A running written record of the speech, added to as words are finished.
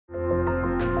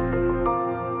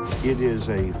It is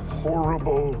a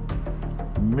horrible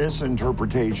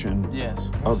misinterpretation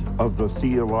of the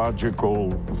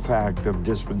theological fact of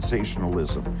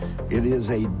dispensationalism. It is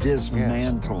a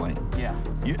dismantling. Yeah.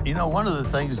 You know, one of the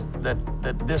things that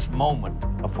this moment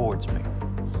affords me,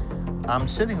 I'm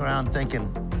sitting around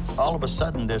thinking, all of a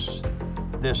sudden this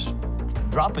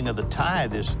dropping of the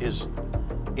tithe is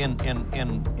in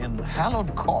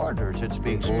hallowed corridors it's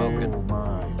being spoken. Oh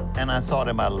my. And I thought,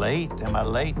 am I late? Am I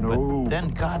late? No. But then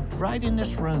God, right in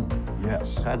this room,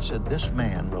 Yes. God said, this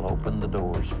man will open the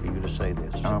doors for you to say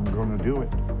this. I'm going to do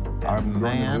it. I'm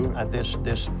going to do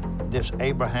it. This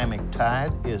Abrahamic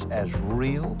tithe is as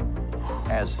real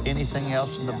as anything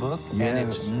else in the book, and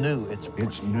it's new.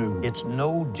 It's new. It's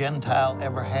no Gentile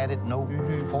ever had it, no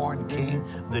foreign king.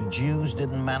 The Jews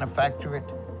didn't manufacture it.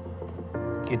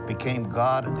 It became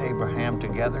God and Abraham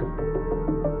together.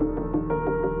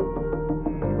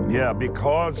 Yeah,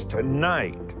 because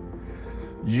tonight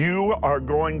you are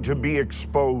going to be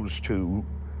exposed to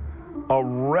a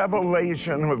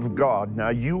revelation of God. Now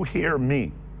you hear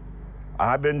me.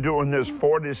 I've been doing this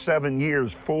 47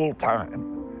 years full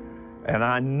time, and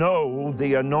I know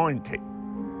the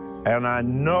anointing, and I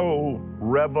know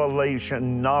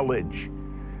revelation knowledge,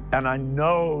 and I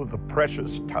know the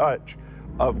precious touch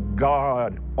of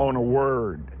God on a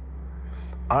word.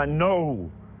 I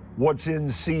know what's in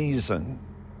season,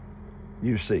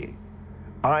 you see.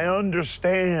 I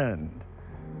understand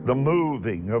the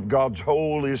moving of God's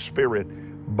Holy Spirit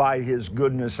by His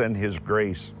goodness and His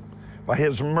grace, by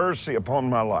His mercy upon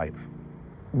my life.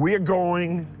 We're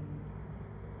going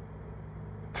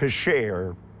to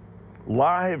share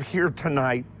live here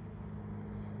tonight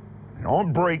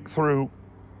on Breakthrough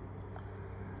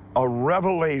a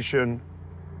revelation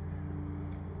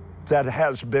that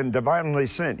has been divinely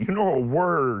sent. You know, a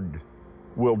word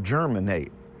will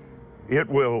germinate.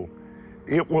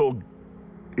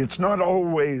 It's not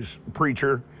always,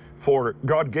 preacher, for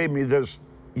God gave me this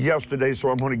yesterday, so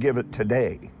I'm going to give it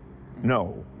today.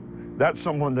 No, that's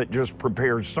someone that just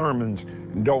prepares sermons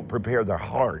and don't prepare their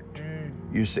heart,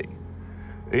 you see.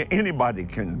 Anybody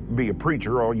can be a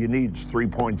preacher, all you need is 3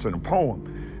 points in a poem.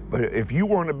 But if you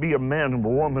want to be a man and a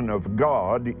woman of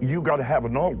God, you got to have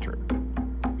an altar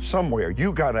somewhere.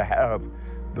 You got to have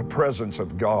the presence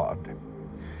of God.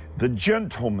 The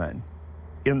gentleman,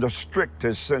 in the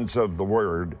strictest sense of the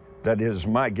word, that is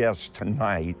my guest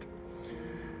tonight,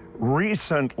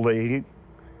 recently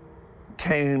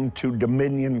came to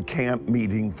Dominion Camp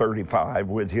Meeting 35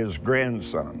 with his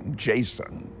grandson,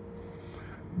 Jason,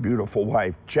 beautiful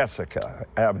wife, Jessica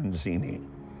Avanzini.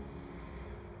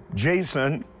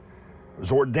 Jason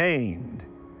was ordained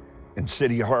in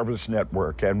City Harvest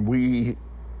Network, and we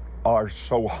are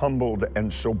so humbled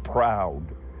and so proud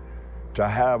to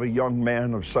have a young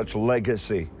man of such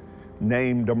legacy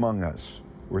named among us.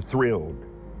 We're thrilled.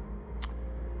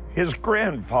 His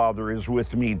grandfather is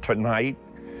with me tonight,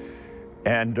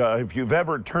 and if you've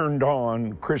ever turned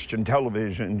on Christian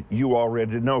television, you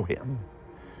already know him.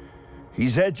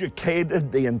 He's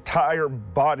educated the entire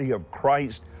body of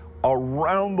Christ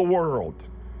around the world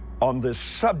on the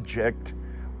subject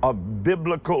of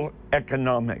biblical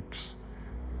economics.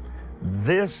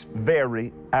 This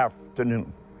very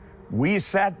afternoon, we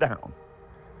sat down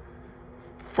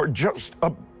for just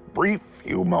a brief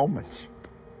few moments,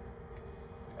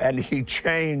 and he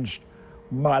changed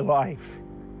my life.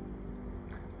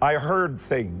 I heard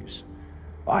things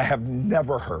I have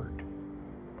never heard.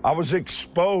 I was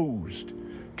exposed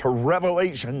to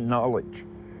revelation knowledge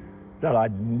that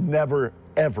I'd never,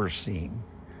 ever seen,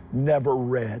 never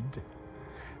read.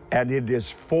 And it is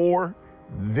for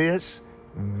this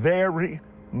very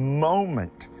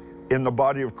moment in the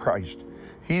body of Christ.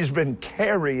 He's been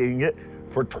carrying it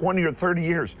for 20 or 30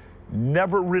 years,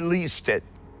 never released it.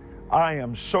 I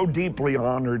am so deeply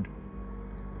honored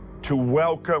to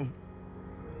welcome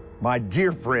my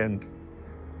dear friend,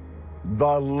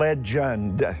 the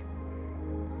legend,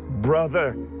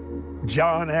 Brother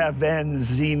John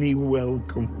Avanzini.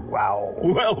 Welcome. Wow.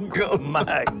 Welcome.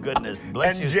 My goodness.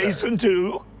 Bless And you, sir. Jason,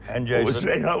 too. And Jason. We'll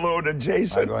say hello to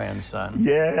Jason. My grandson.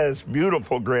 Yes,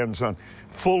 beautiful grandson,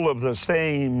 full of the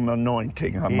same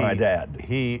anointing, I might add.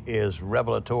 He is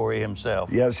revelatory himself.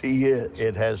 Yes, he is.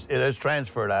 It has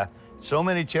transferred. So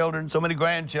many children, so many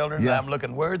grandchildren. Yeah. I'm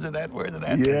looking, where's it at? Yes.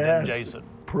 And then Jason.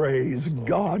 Praise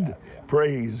God. Yeah.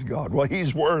 Praise God. Well,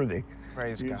 he's worthy.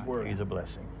 Praise God. He's a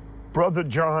blessing. Brother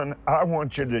John, I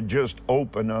want you to just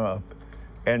open up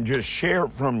and just share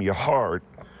from your heart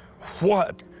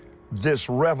what this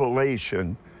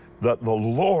revelation that the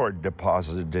Lord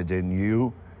deposited in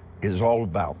you is all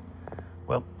about.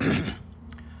 Well,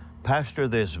 Pastor,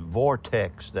 this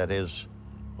vortex that is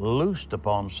loosed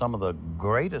upon some of the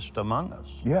greatest among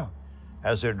us Yeah.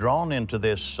 as they're drawn into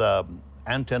this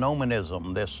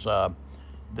antinomianism, this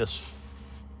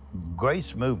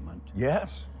grace movement.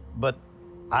 Yes. But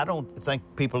I don't think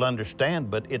people understand,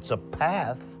 but it's a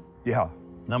path. Yeah.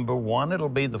 Number one, it'll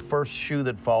be the first shoe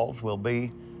that falls will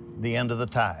be the end of the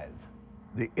tithe.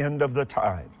 The end of the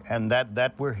tithe. And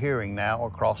that we're hearing now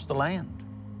across the land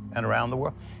and around the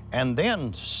world. And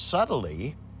then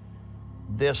subtly,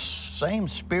 this same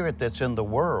spirit that's in the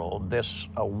world, this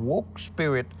awoke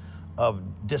spirit of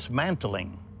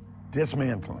dismantling,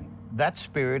 Dismantling. that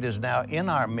spirit is now in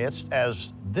our midst,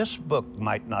 as this book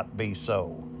might not be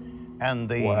so. And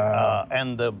the Wow.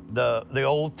 and the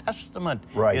Old Testament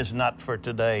Right. is not for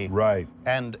today. Right.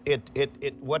 And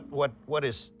what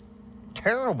is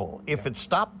terrible if it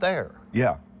stopped there.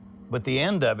 Yeah. But the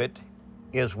end of it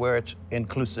is where it's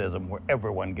inclusism, where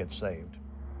everyone gets saved.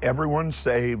 Everyone's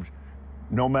saved,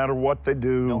 no matter what they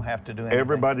do. Don't have to do anything.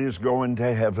 Everybody's going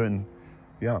to heaven.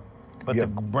 Yeah. But yeah.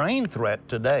 the main threat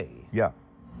today Yeah.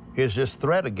 is this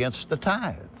threat against the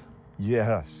tithe.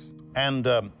 Yes. And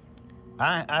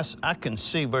I can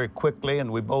see very quickly,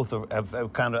 and we both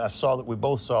have kind of, I saw that we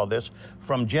both saw this,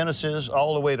 from Genesis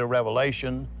all the way to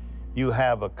Revelation, you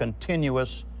have a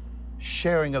continuous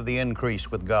sharing of the increase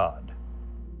with God.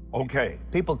 Okay.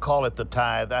 People call it the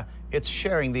tithe. It's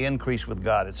sharing the increase with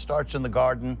God. It starts in the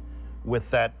garden with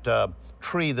that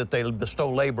tree that they bestow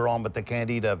labor on, but they can't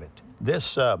eat of it.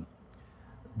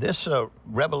 This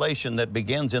revelation that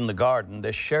begins in the garden,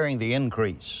 this sharing the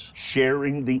increase.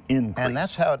 Sharing the increase. And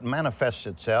that's how it manifests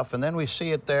itself. And then we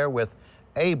see it there with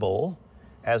Abel,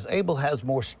 as Abel has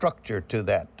more structure to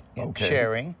that Okay.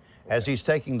 sharing, as he's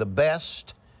taking the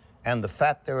best and the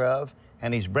fat thereof,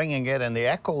 and he's bringing it, and the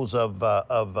echoes of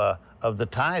the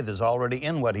tithe is already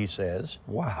in what he says.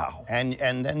 Wow. And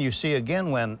then you see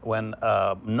again when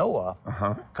Noah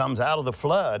comes out of the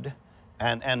flood,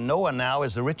 and Noah now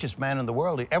is the richest man in the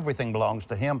world. Everything belongs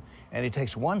to him, and he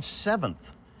takes 1/7.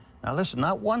 Now listen,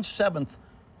 not 1/7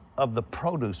 of the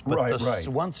produce, but Right, the right.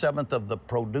 1/7 of the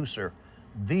producer.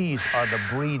 These are the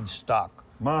breed stock.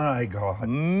 My God.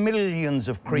 Millions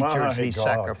of creatures My he God.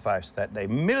 sacrificed that day.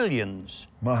 Millions.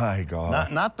 My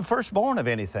God. Not the firstborn of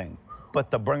anything,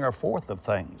 but the bringer forth of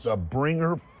things. The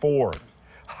bringer forth.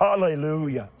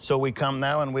 Hallelujah. So we come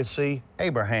now and we see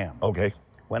Abraham. Okay.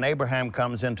 When Abraham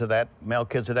comes into that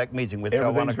Melchizedek meeting, which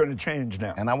Everything's going to change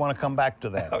now. and I want to come back to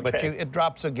that. But Okay. it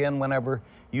drops again whenever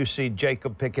you see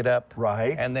Jacob pick it up.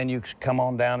 Right. And then you come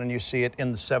on down and you see it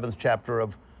in the 7th chapter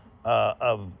of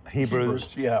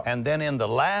Hebrews. Yeah. And then in the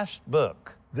last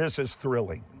book, This is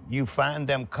thrilling. you find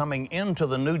them coming into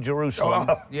the New Jerusalem,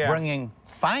 Yeah. bringing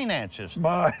finances.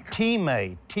 My Time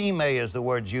is the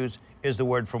word used, is the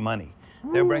word for money.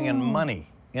 They're bringing money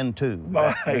into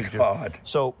My New Jerusalem. God.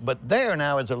 So, but there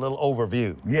now is a little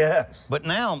overview. Yes. But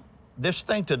now, this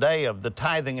thing today of the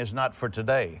tithing is not for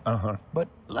today. But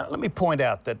let me point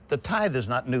out that the tithe is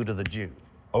not new to the Jew.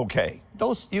 Okay.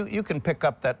 Those you can pick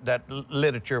up that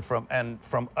literature from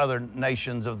other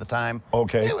nations of the time.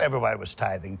 Okay. Everybody was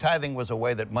tithing. Tithing was a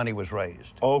way that money was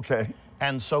raised. Okay.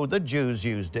 And so the Jews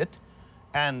used it.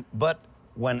 But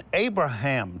when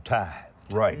Abraham tithed,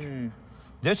 Right.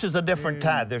 this is a different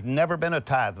tithe. There's never been a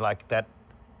tithe like that,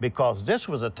 because this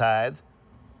was a tithe.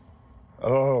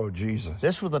 Oh, Jesus.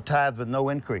 This was a tithe with no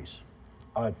increase.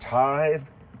 A tithe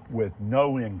with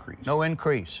no increase. No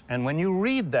increase. And when you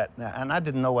read that, and I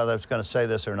didn't know whether I was going to say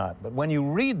this or not, but when you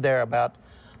read there about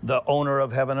the owner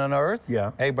of heaven and earth,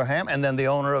 Yeah. Abraham, and then the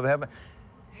owner of heaven,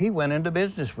 he went into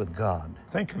business with God.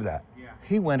 Think of that.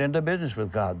 He went into business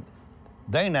with God.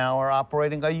 They now are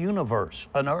operating a universe,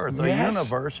 an earth, a Yes.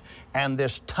 universe, and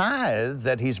this tithe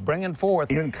that he's bringing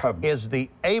forth In covenant. is the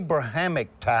Abrahamic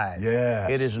tithe. Yes.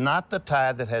 It is not the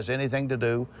tithe that has anything to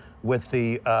do with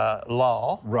the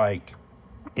law. Right.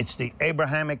 It's the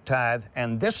Abrahamic tithe,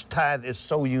 and this tithe is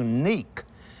so unique.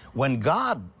 When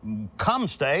God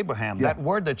comes to Abraham, Yeah. that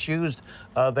word that's used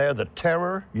there, the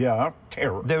terror, Yeah.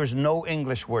 Terror. there's no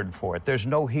English word for it. There's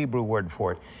no Hebrew word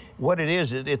for it. What it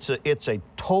is, it's a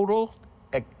total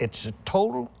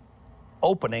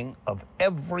opening of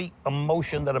every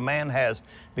emotion that a man has,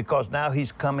 because now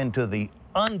he's come into the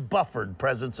unbuffered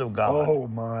presence of God. Oh,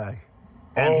 my.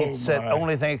 and oh, he said, my.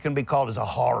 only thing it can be called is a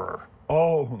horror.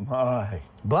 Oh, my.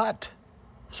 But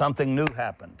something new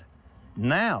happened.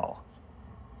 Now,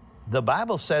 the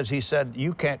Bible says, he said,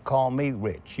 you can't call me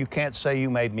rich. You can't say you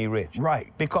made me rich.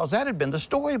 Right. Because that had been the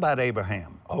story about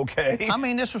Abraham. Okay. I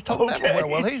mean, this was told Okay.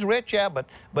 everywhere. Well, he's rich, yeah, but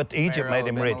Egypt Pharaoh, made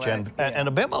him rich, and Abimelech,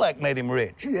 Abimelech made him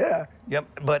rich. Yeah.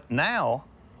 Yep. But now,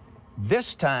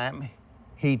 this time,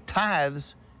 he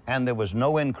tithes and there was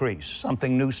no increase.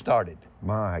 Something new started.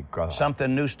 My God.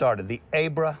 Something new started. The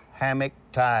Abrahamic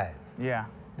tithe. Yeah.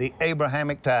 The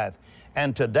Abrahamic tithe.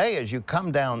 And today, as you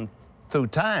come down through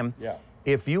time,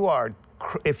 if you are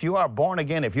born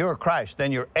again, if you're a Christ,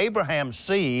 then you're Abraham's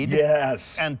seed.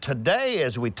 Yes. And today,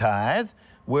 as we tithe,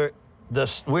 we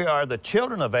are the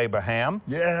children of Abraham.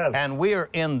 Yes. And we are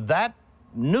in that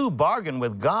new bargain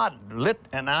with God,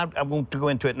 and I won't go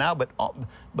into it now, but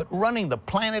running the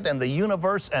planet and the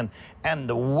universe and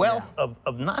the wealth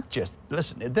of not just,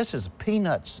 listen, this is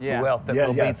peanuts, the wealth that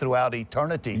will be throughout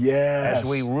eternity as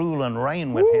we rule and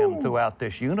reign with Him throughout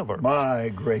this universe. My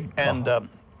great God.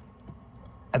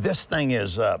 And this thing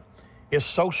is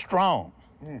so strong.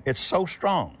 It's so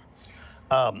strong.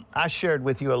 I shared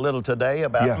with you a little today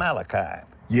about Malachi.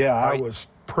 Yeah, I was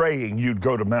praying you'd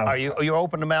go to Malachi. Are you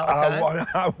open to Malachi?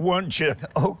 I want you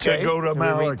to go to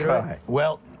Malachi.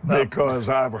 Well, because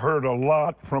I've heard a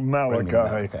lot from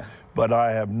Malachi, but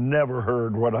I have never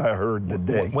heard what I heard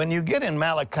today. When you get in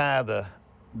Malachi,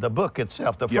 the book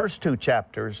itself, the first 2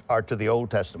 chapters are to the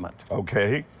Old Testament.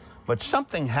 Okay. But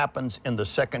something happens in the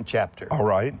 2nd chapter. All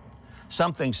right.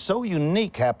 Something so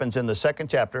unique happens in the 2nd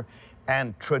chapter,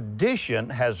 and tradition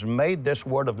has made this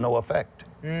word of no effect.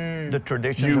 The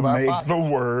traditions of our You make fathers. the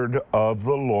word of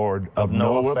the Lord of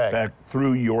no effect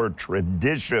through your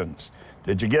traditions.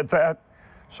 Did you get that?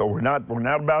 So we're not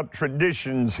about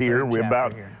traditions here. We're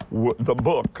about the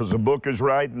book, because the book is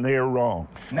right and they are wrong.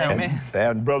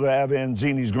 And Brother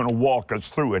Avanzini is going to walk us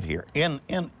through it here.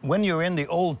 When you're in the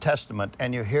Old Testament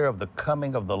and you hear of the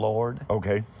coming of the Lord,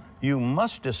 you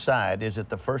must decide, is it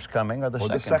the first coming or the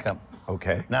second coming?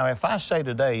 Okay. Now, if I say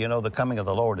today, the coming of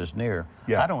the Lord is near,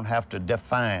 I don't have to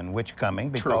define which coming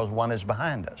because one is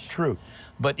behind us. True.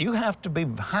 But you have to be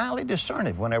highly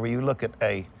discerning whenever you look at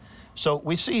So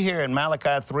we see here in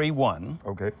Malachi 3:1,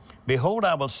 Okay. Behold,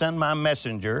 I will send my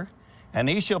messenger, and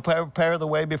he shall prepare the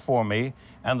way before me,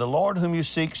 and the Lord whom you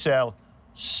seek shall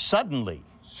suddenly.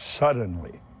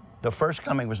 Suddenly. The first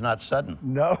coming was not sudden.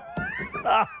 No.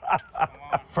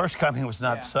 First coming was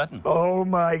not sudden. Oh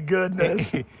my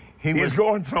goodness. He's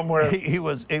going somewhere. He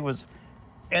was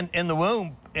in the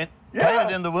womb,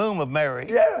 planted in the womb of Mary.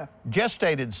 Yeah.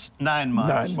 Gestated 9 months.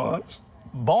 9 months.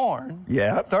 Born.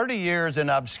 Yeah. 30 years in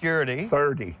obscurity.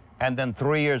 30. And then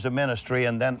 3 years of ministry,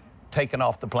 and then taken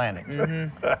off the planet.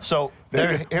 So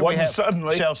here we have,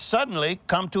 shall suddenly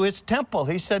come to his temple.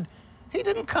 He said, he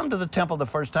didn't come to the temple the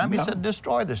first time. He said,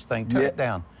 destroy this thing, tear it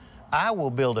down. I will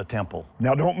build a temple.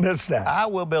 Now don't miss that. I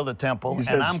will build a temple,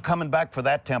 and I'm coming back for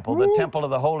that temple, the temple of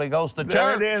the Holy Ghost, the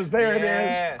church. There it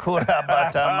is.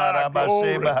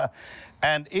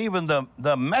 And even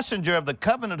the messenger of the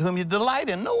covenant whom you delight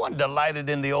in. No one delighted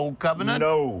in the old covenant.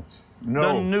 No.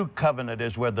 The new covenant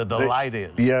is where the delight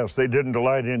is. Yes, they didn't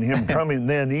delight in him coming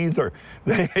then either.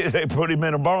 They put him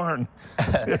in a barn.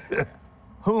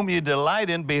 Whom you delight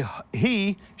in,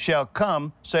 he shall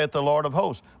come, saith the Lord of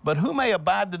hosts. But who may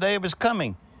abide the day of his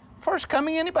coming? First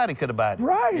coming, anybody could abide it.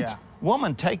 Right. Yeah.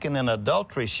 Woman taken in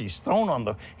adultery, she's thrown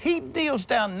on he deals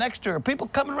down next to her. People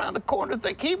coming around the corner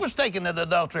think he was taken in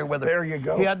adultery with her. There you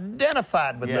go. He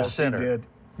identified with the sinner. He did.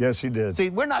 Yes, he did. See,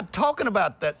 we're not talking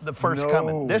about the first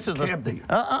coming. This is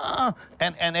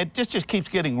and it just keeps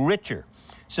getting richer.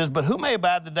 It says, but who may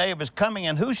abide the day of his coming,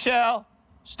 and who shall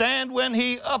stand when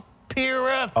he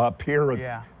appeareth? Appeareth.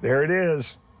 Yeah. There it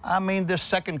is. I mean, this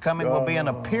second coming will be an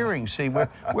appearing. See,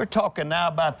 we're talking now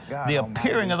about the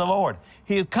appearing of the Lord.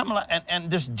 He is coming, and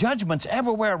there's judgments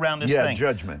everywhere around this thing.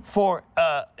 Yeah, judgment. For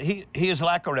he is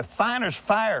like a refiner's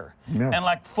fire, and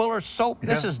like fuller's soap.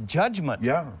 This is judgment.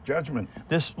 Yeah, judgment.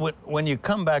 When you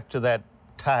come back to that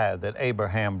tithe that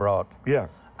Abraham brought. Yeah.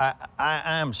 I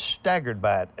am staggered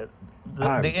by it.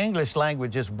 The English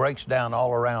language just breaks down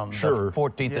all around the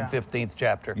 14th and 15th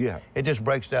chapter. Yeah. It just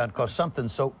breaks down because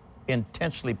something's so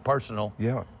intensely personal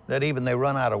that even they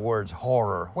run out of words.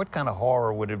 Horror. What kind of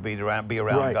horror would it be to be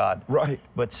around God? Right.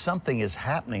 But something is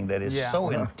happening that is so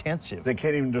intensive. They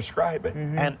can't even describe it.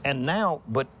 Mm-hmm. And now,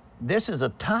 but this is a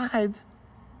tithe,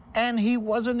 and he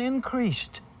wasn't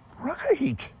increased.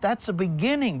 Right. That's a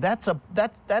beginning.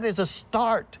 That is a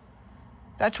start.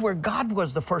 That's where God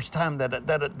was the first time that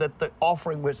the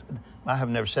offering was. I have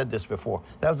never said this before.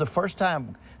 That was the first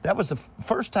time. That was the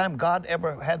first time God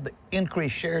ever had the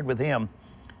increase shared with him.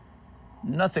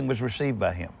 Nothing was received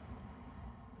by him.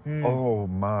 Oh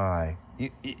my.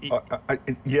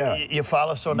 You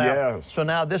follow? So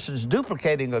now this is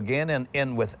duplicating again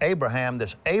in with Abraham,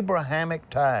 this Abrahamic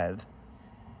tithe,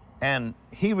 and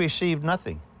he received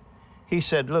nothing. He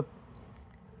said, look.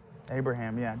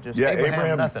 Abraham,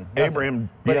 Abraham, nothing.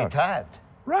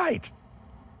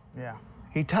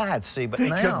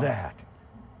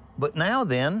 But now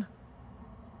then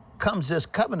comes this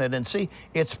covenant, and see,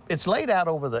 it's laid out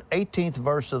over the 18th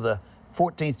verse of the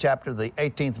 14th chapter, the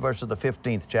 18th verse of the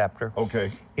 15th chapter.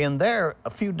 Okay. In there, a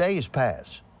few days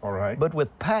pass. All right. But with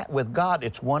God,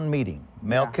 it's one meeting.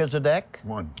 Melchizedek,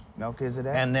 One.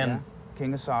 Melchizedek. and then yeah.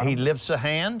 King of Sodom. he lifts a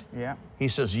hand. Yeah. He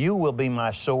says, "You will be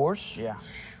my source." Yeah.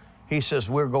 He says,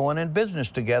 "We're going in business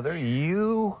together.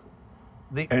 You,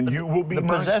 And you will be the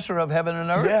my possessor of heaven and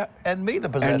earth, Yeah. and me, the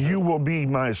possessor." And you will be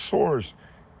my source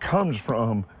comes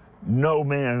from no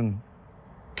man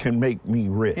can make me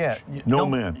rich. Yeah, No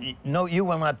man. No, you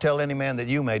will not tell any man that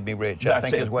you made me rich. I That's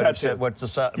think it, is what that's he said. it. What's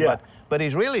the Yeah. But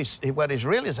he's really what has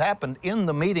really has happened in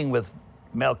the meeting with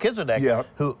Melchizedek. Yeah.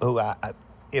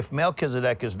 If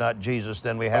Melchizedek is not Jesus,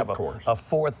 then we have Of course. a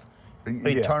fourth Yeah.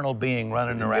 eternal being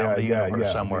running around the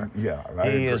universe somewhere. Yeah, I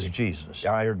he agree. is Jesus.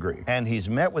 I agree. And he's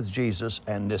met with Jesus,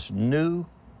 and this new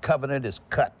covenant is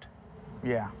cut.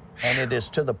 Yeah. And it is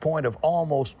to the point of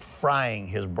almost frying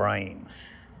his brain,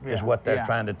 is Yeah, what they're yeah.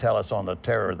 trying to tell us on the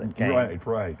terror that came.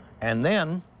 Right. And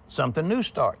then something new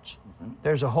starts.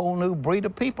 There's a whole new breed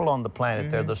of people on the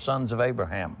planet. They're the sons of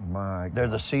Abraham. My They're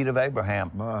the seed of Abraham.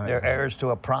 My They're God. heirs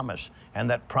to a promise. And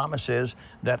that promise is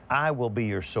that I will be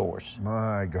your source.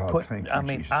 My God, thank you, I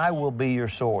mean, Jesus. I will be your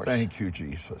source. Thank you,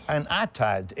 Jesus. And I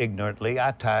tithed ignorantly.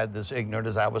 I tithed as ignorant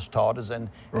as I was taught, and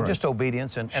Right. just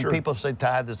obedience. And Sure. people say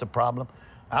tithe is a problem.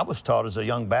 I was taught as a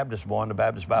young Baptist boy in the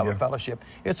Baptist Bible Yeah. Fellowship,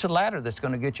 it's a ladder that's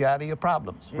going to get you out of your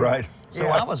problems. Right. So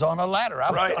Yeah. I was on a ladder. I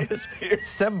was Right. on this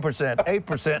 7%,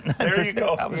 8%, 9%. There you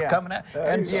go. I was Yeah. coming out,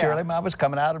 and you go. surely I was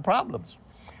coming out of problems.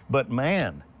 But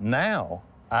man, now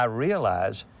I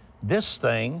realize this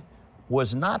thing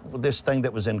was not this thing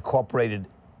that was incorporated,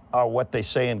 or what they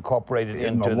say incorporated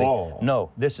In into the law. No,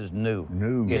 this is new.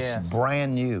 New. It's Yes.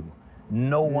 brand new.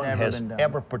 No one Never has been done.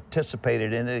 ever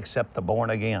participated in it except the born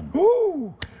again.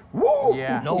 Woo! Woo!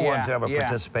 Yeah. No one's ever yeah.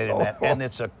 participated in that. And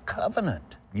it's a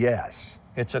covenant. Yes.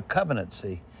 It's a covenant,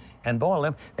 see. And boy,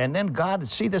 and then God,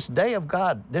 see this day of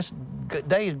God, this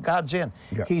day God's in.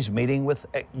 Yeah. He's meeting with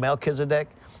Melchizedek.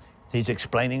 He's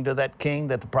explaining to that king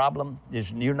that the problem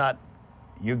is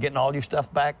you're getting all your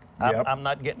stuff back. Yep. I'm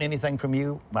not getting anything from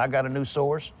you. I got a new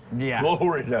source. Yeah.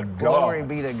 Glory to God. Glory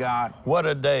be to God. What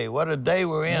a day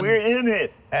we're in. We're in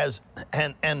it.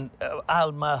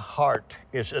 My heart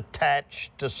is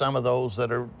attached to some of those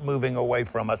that are moving away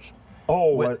from us.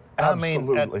 Oh, I mean,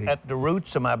 absolutely. at the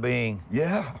roots of my being.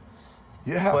 Yeah.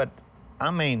 Yeah. But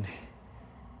I mean,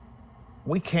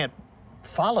 we can't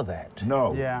follow that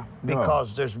no. Yeah. No.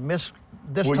 because there's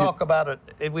this Well, talk about it.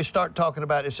 If we start talking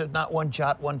about it, said not one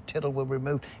jot, one tittle will be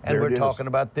removed, and There we're it is. talking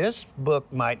about this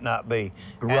book might not be,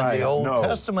 and Right, the Old no.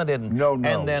 Testament didn't. No, no.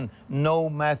 And then no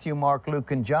Matthew, Mark,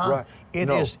 Luke, and John. Right, It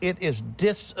no. is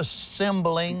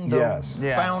disassembling the Yes.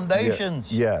 Yeah.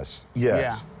 foundations. Yes.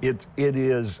 Yes. It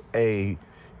is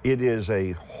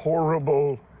a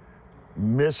horrible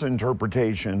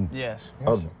misinterpretation Yes.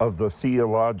 of the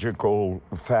theological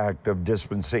fact of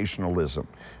dispensationalism.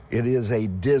 It is a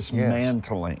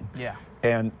dismantling. Yeah.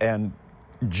 And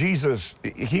Jesus,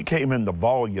 he came in the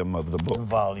volume of the book, The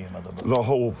volume of the book. the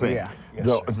whole thing. Yeah. Yes,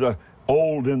 the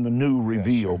old and the new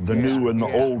revealed, the new and the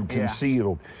Yeah. old Yeah.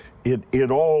 concealed.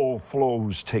 It all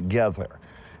flows together.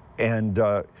 And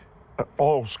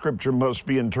all scripture must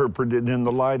be interpreted in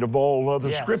the light of all other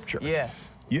Yes. scripture. Yes.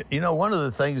 You know, one of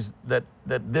the things that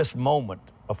this moment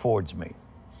affords me,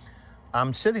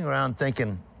 I'm sitting around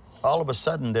thinking, all of a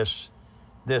sudden, this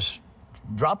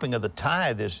dropping of the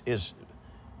tithe is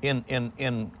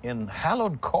in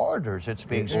hallowed corridors. It's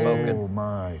being spoken, Oh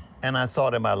my. and I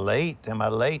thought, am I late? Am I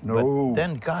late? No. But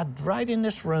then God, right in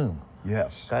this room,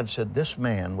 Yes. God said, "This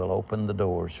man will open the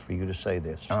doors for you to say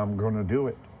this." I'm going to do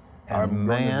it. And I'm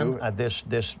man, going to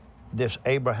do it. this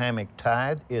Abrahamic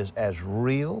tithe is as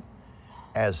real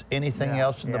as anything Yeah,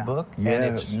 else in the yeah. book, and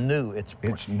it's Yes. new.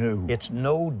 It's new. It's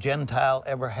no Gentile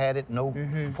ever had it. No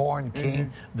foreign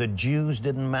king. The Jews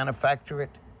didn't manufacture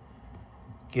it.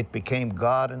 It became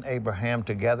God and Abraham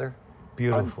together.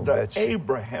 Beautiful. The That's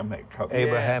Abrahamic covenant.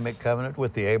 Abrahamic covenant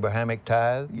with the Abrahamic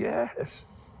tithe. Yes.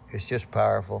 It's just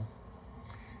powerful.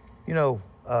 You know,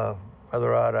 Brother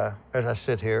Rod, as I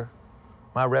sit here,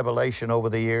 my revelation over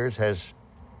the years has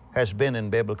been in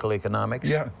biblical economics.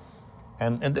 Yeah.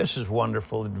 And this is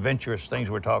wonderful, adventurous things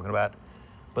we're talking about.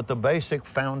 But the basic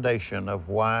foundation of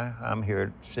why I'm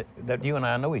here, that you and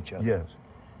I know each other, Yes.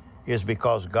 is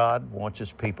because God wants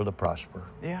his people to prosper.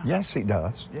 Yeah. Yes, he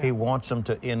does. Yeah. He wants them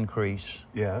to increase.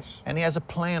 Yes. And he has a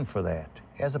plan for that.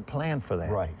 He has a plan for that.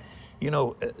 Right. You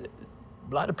know,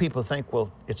 a lot of people think,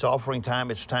 well, it's offering time,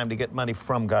 it's time to get money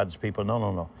from God's people. No,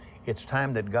 no, no. It's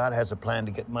time that God has a plan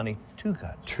to get money to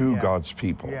God's people. To Yeah. God's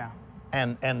people. Yeah.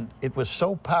 And it was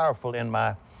so powerful in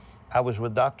my, I was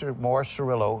with Dr. Morris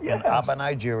Cirillo in Yes. Aba,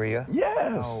 Nigeria.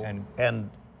 Yes. And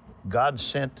God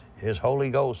sent his Holy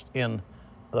Ghost in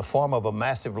the form of a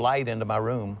massive light into my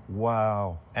room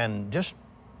Wow. and just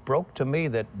broke to me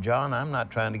that, John, I'm not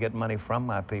trying to get money from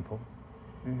my people.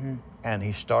 And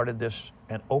he started this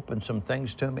and opened some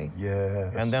things to me.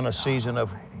 Yes. And then a season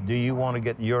of, do you want to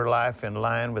get your life in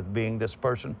line with being this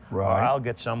person? Or Right. I'll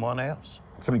get someone else.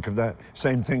 Think of that.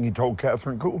 Same thing he told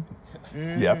Catherine Kuhl.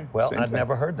 Yep. Well, same I'd thing.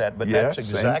 never heard that, but Yeah, that's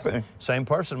same exactly thing. same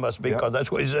person must be, Yep. because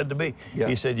that's what he said to me. Yep.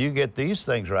 He said, you get these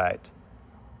things right,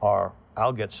 or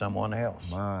I'll get someone else.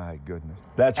 My goodness.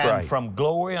 That's And right. from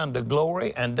glory unto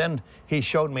glory, and then he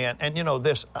showed me, and you know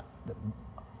this,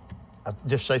 I'll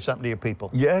just say something to your people.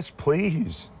 Yes,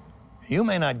 please. You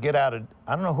may not get out of,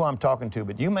 I don't know who I'm talking to,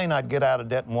 but you may not get out of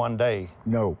debt in one day,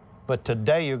 No. but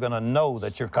today you're going to know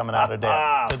that you're coming out of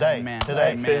debt. Today, Amen.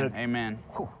 today. Amen. it. Amen.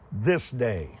 This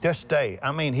day. This day.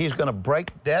 I mean, he's going to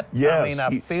break debt. Yes, I mean, I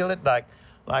he- feel it like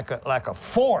a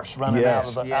force running out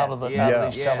Yes. of Yes, out of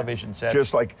yes. these television sets.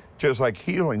 Just like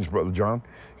healings, Brother John.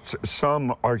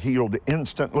 Some are healed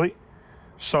instantly.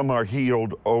 Some are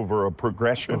healed over a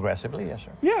progression. Progressively, yes,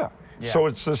 sir. Yeah. Yeah. So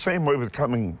it's the same way with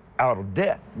coming out of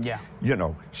debt. Yeah. You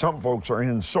know, some folks are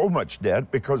in so much debt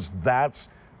because that's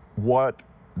what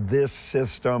this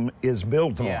system is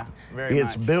built on. Yeah, very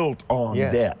it's much. built on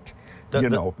Yeah. debt.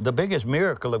 The biggest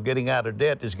miracle of getting out of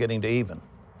debt is getting to even.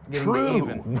 Getting True. to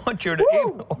even. Once you're to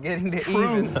even, Getting to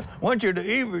True. even. once you're to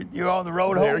even, you're on the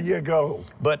road There home. you go.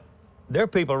 But there are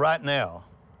people right now.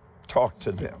 Talk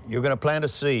to them. You're going to plant a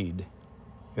seed.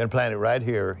 You're going to plant it right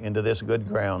here into this good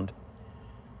ground.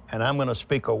 And I'm going to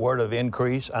speak a word of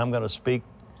increase. I'm going to speak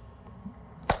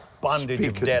bondage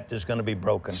Speak of it. debt is going to be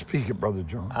broken. Speak it, Brother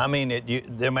John. I mean,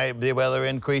 there may be other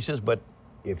increases, but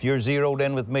if you're zeroed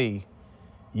in with me,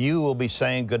 you will be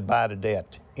saying goodbye to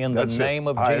debt. In the That's it. name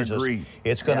of I Jesus, agree.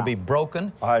 it's going to Yeah. be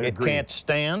broken. I It agree. can't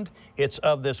stand. It's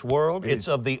of this world. It's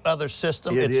of the other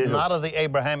system. It It's is. not of the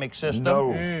Abrahamic system.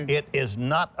 No. It is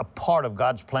not a part of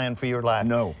God's plan for your life.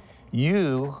 No.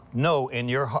 You know in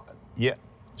your heart. Yeah,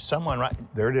 someone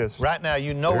There it is. right now,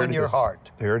 you know There in it your is. heart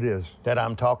There it is. that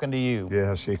I'm talking to you.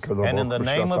 Yes. And in the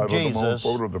name of Jesus,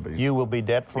 you will be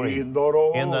debt free. In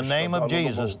the name of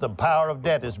Jesus, the power of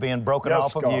debt is being broken Yes,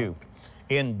 off of God. you.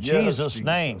 In Yes, Jesus'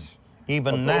 name, Jesus.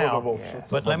 even now. Yes.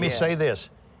 But let me Yes. say this.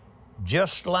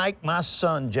 Just like my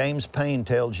son James Payne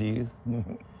tells you,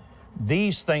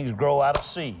 these things grow out of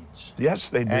seeds. Yes,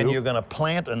 they do. And you're going to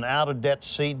plant an out of debt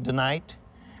seed tonight.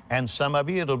 And some of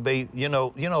you, it'll be, you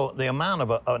know, the amount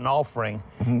of an offering.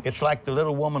 It's like the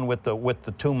little woman with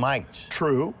the two mites.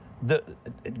 True.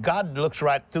 God looks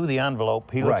right through the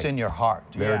envelope. He looks Right. in your heart.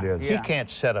 There it Yeah. is. He can't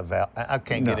set a value. I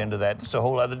can't get No. into that. It's a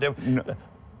whole other difference. No.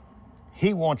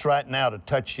 He wants right now to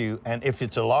touch you, and if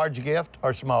it's a large gift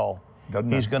or small,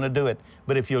 Doesn't he's matter. going to do it.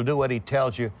 But if you'll do what he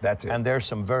tells you, That's it. and there's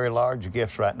some very large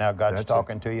gifts right now, God's That's it.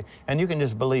 talking to you, and you can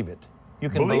just believe it. You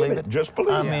can Believe believe it. Just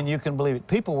believe I it. mean, you can believe it.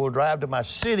 People will drive to my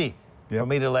city for Yep.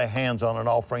 me to lay hands on an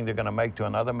offering they're going to make to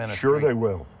another ministry. Sure they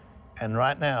will. And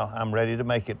right now, I'm ready to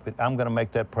make it. I'm going to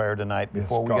make that prayer tonight Yes,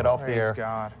 before we God. get off the Praise air.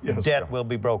 God. Yes, Debt God. will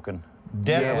be broken.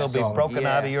 Debt Yes, will be God. broken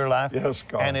out of Yes. your life. Yes,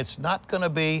 God. And it's not going to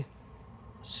be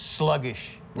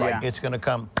sluggish. Right. It's going to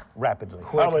come rapidly.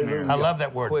 Hallelujah. I love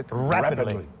that word. Quick. Rapidly.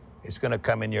 Rapidly. It's going to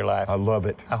come in your life. I love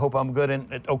it. I hope I'm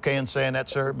okay in saying that,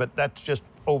 sir, but that's just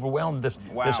overwhelmed. This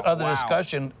Wow, other wow.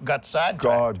 discussion got sidetracked.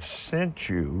 God sent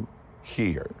you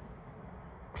here.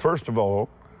 First of all,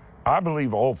 I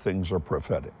believe all things are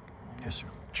prophetic. Yes, sir.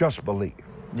 Just believe.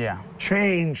 Yeah.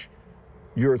 Change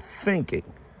your thinking,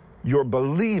 your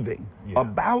believing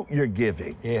about your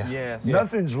giving. Yeah. Yes.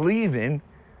 Nothing's leaving,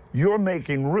 you're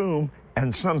making room,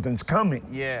 and something's coming.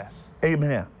 Yes.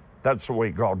 Amen. That's the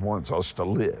way God wants us to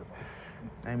live.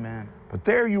 Amen. But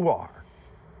there you are.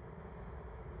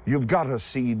 You've got a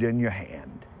seed in your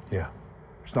hand. Yeah.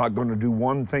 It's not going to do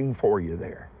one thing for you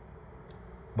there.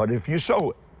 But if you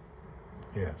sow it,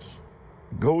 Yes.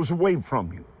 it goes away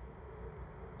from you.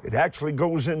 It actually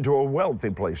goes into a wealthy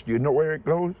place. Do you know where it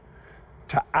goes?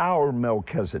 To our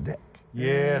Melchizedek,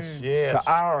 Yes. Yes.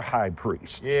 to our high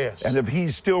priest. Yes. And if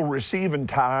he's still receiving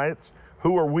tithes,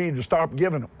 who are we to stop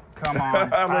giving them? Come on.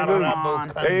 Hallelujah. Come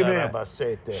on. Amen.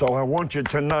 So I want you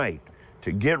tonight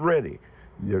to get ready.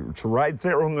 It's right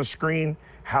there on the screen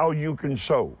how you can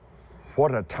sow.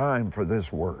 What a time for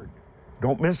this word.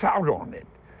 Don't miss out on it.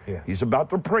 Yeah. He's about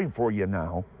to pray for you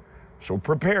now. So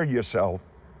prepare yourself.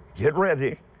 Get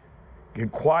ready.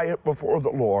 Get quiet before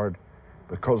the Lord,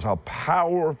 because a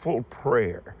powerful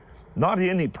prayer, not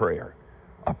any prayer,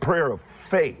 A prayer of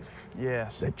faith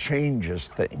Yes. that changes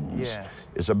things Yes.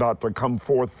 is about to come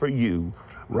forth for you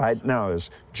right now as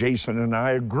Jason and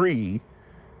I agree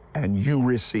and you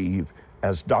receive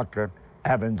as Dr.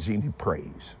 Avanzini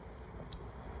prays.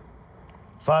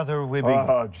 Father,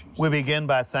 Jesus. we begin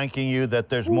by thanking you that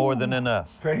there's more than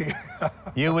enough. Thank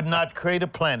You would not create a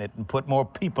planet and put more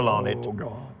people on it Oh,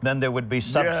 God. than there would be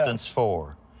substance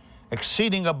for.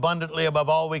 Exceeding abundantly above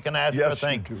all we can ask or Yes, you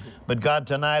think. do. But God,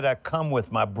 tonight I come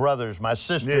with my brothers, my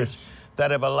sisters, Yes. that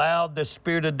have allowed the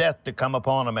spirit of death to come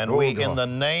upon them. And Oh, we, God. in the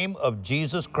name of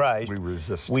Jesus Christ, We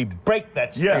resist we it. break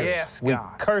that spirit. Yes, we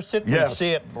God. curse it. Yes. We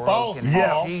see it fall, Broken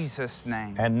Yes. in Jesus'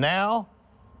 name. And now,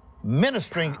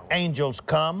 ministering angels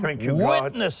come, Thank you, God.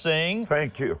 witnessing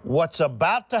Thank you. what's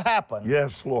about to happen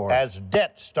Yes, Lord. as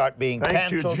debts start being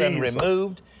Thank you, canceled and Jesus.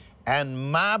 removed,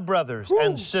 and my brothers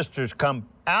and sisters come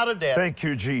out of debt. Thank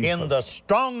you, Jesus. In the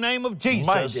strong name of Jesus.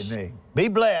 Mighty name. Be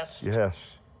blessed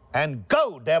Yes. and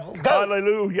go, devil, go.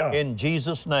 Hallelujah. In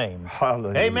Jesus' name.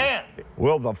 Hallelujah. Amen.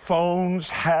 Well, the phones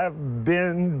have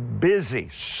been busy,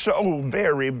 so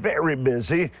very, very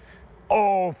busy,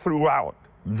 all throughout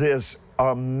this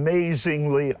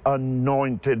amazingly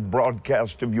anointed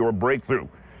broadcast of your breakthrough.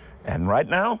 And right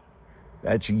now,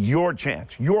 that's your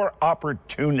chance, your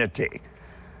opportunity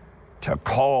to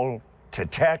call, to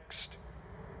text,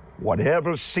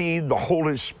 whatever seed the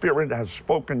Holy Spirit has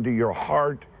spoken to your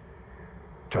heart,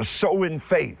 to sow in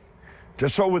faith, to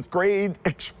sow with great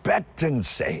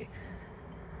expectancy.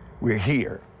 We're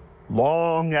here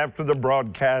long after the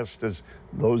broadcast, as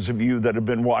those of you that have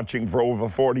been watching for over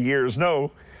 40 years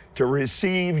know, to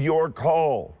receive your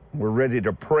call. We're ready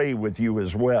to pray with you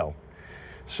as well.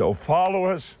 So follow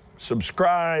us,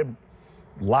 subscribe,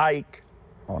 like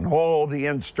on all the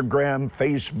Instagram,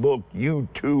 Facebook,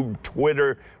 YouTube,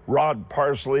 Twitter,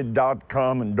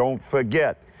 rodparsley.com, and don't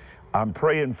forget, I'm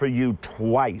praying for you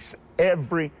twice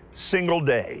every single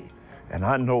day. And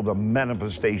I know the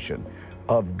manifestation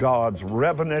of God's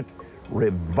revenant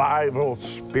revival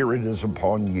spirit is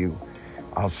upon you.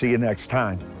 I'll see you next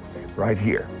time, right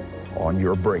here on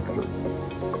Your Breakthrough.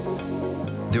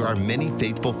 There are many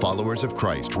faithful followers of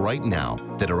Christ right now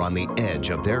that are on the edge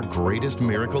of their greatest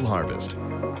miracle harvest.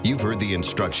 You've heard the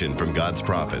instruction from God's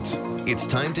prophets. It's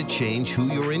time to change who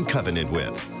you're in covenant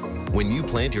with. When you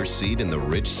plant your seed in the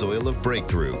rich soil of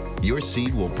breakthrough, your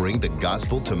seed will bring the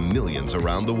gospel to millions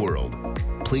around the world.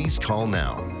 Please call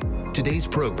now. Today's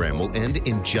program will end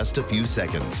in just a few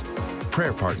seconds.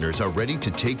 Prayer partners are ready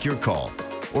to take your call,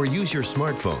 or use your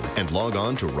smartphone and log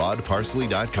on to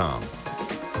rodparsley.com.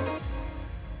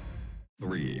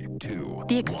 3, 2.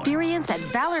 The experience at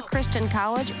Valor Christian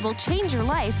College will change your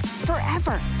life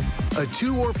forever. A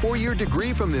 2 or 4 year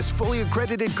degree from this fully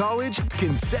accredited college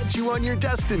can set you on your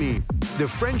destiny. The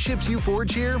friendships you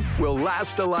forge here will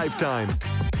last a lifetime.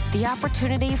 The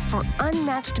opportunity for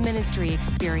unmatched ministry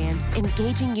experience,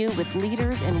 engaging you with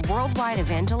leaders in worldwide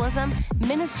evangelism,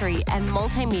 ministry, and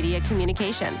multimedia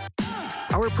communication.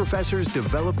 Our professors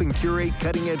develop and curate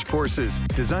cutting-edge courses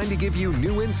designed to give you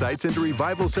new insights into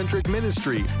revival-centric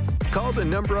ministry. Call the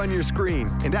number on your screen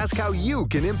and ask how you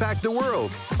can impact the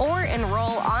world. Or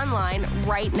enroll online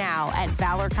right now at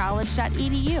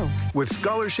valorcollege.edu. With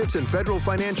scholarships and federal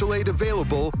financial aid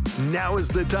available, now is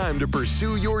the time to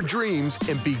pursue your dreams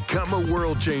and become a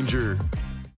world changer.